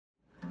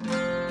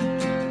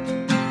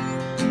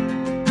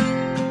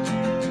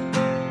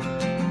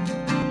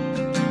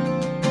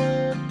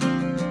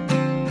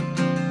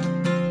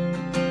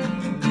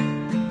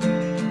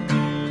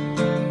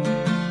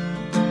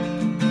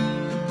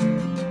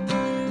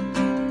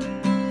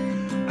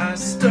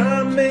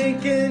stopped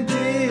making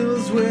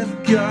deals with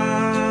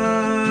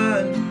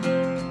God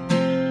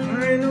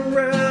right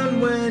around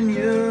when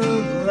you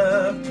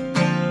left.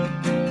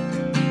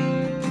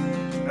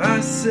 I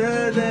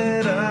said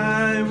that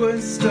I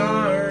would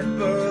start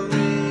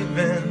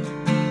believing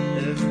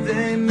if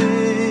they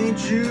made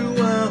you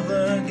well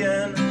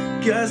again.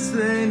 Guess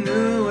they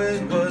knew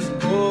it was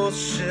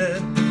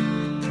bullshit.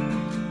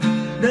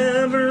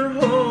 Never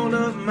hold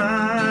up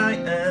my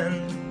end.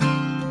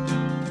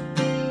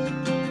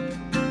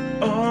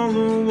 All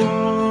the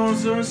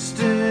walls are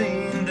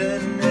stained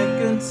in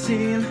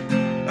nicotine.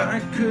 I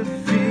could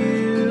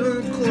feel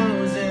it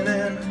closing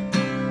in.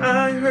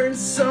 I heard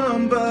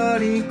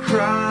somebody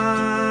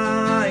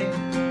cry.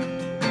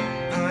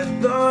 I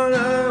thought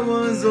I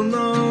was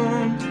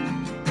alone.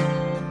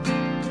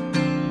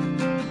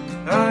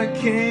 I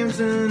came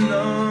to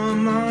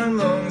numb my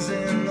lungs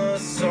in the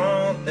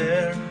salt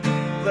air.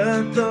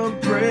 Let the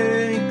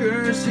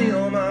breakers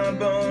heal my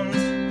bones.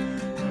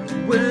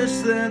 I wish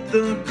that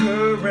the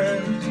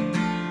current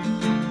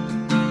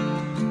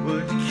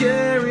would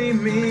carry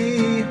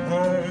me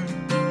home.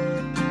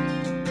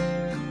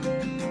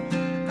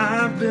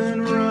 I've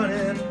been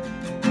running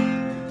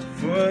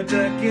for a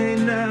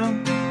decade now,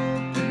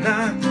 and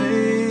I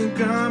think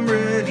I'm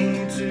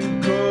ready to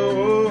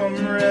go.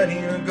 I'm ready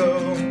to go.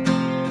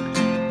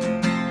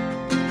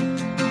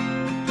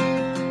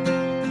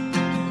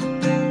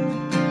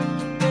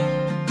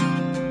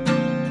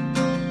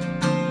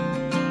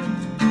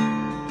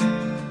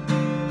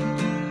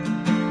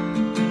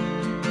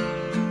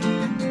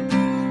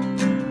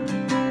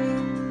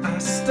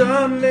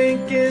 Stop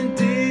making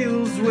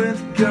deals with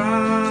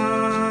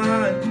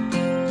God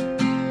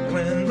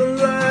when the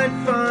light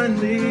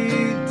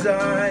finally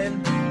died.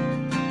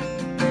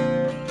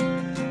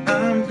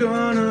 I'm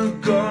gonna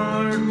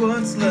guard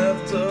what's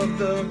left of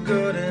the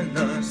good in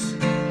us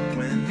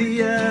when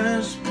the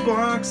ash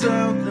blocks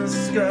out the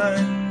sky,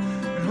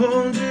 and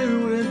hold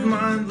you with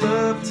my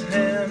left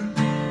hand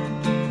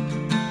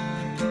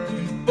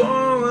and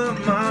ball up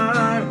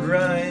my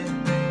right.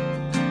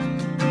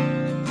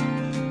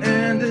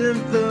 And if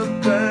the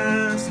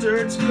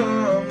bastards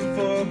come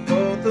for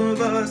both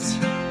of us,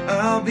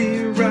 I'll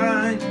be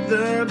right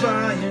there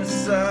by your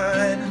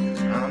side.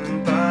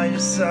 I'm by your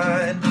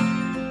side.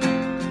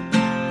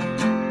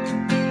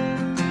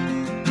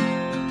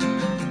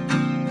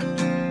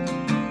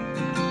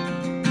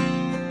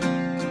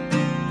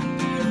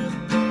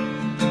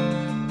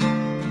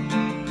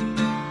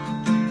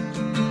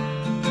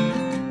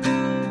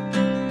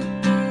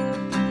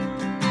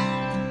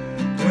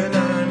 When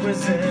I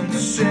was in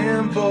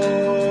shambles,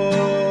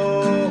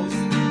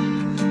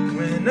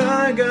 when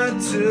I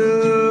got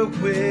too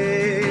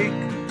weak,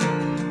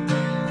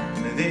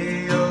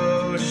 the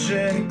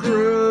ocean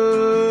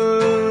grew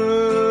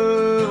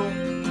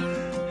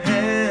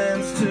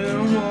hands to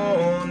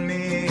hold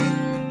me.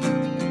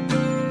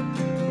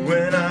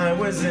 When I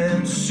was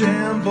in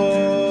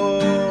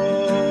shambles,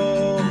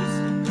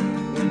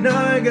 when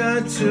I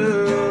got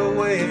too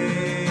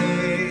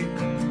weak,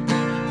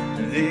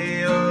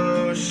 the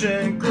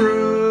ocean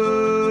grew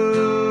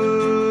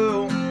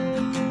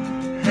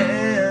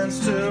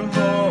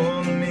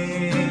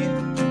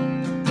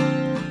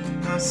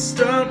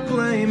Stop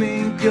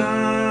blaming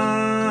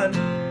God.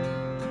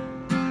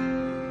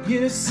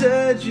 You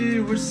said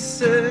you were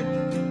sick.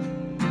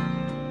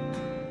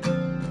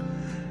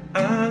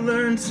 I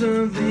learned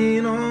to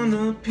lean on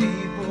the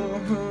people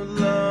who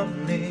love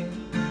me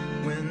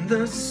when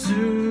the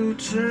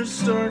sutures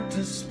start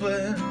to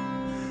split,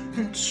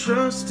 and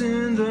trust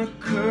in the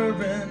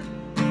current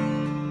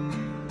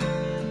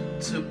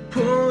to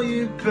pull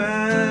you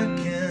back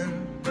in.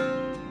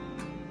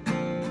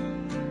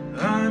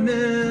 I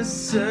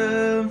miss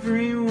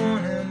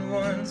everyone at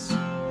once,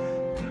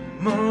 but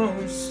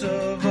most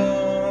of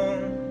all,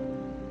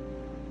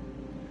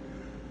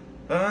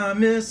 I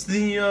miss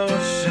the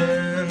ocean.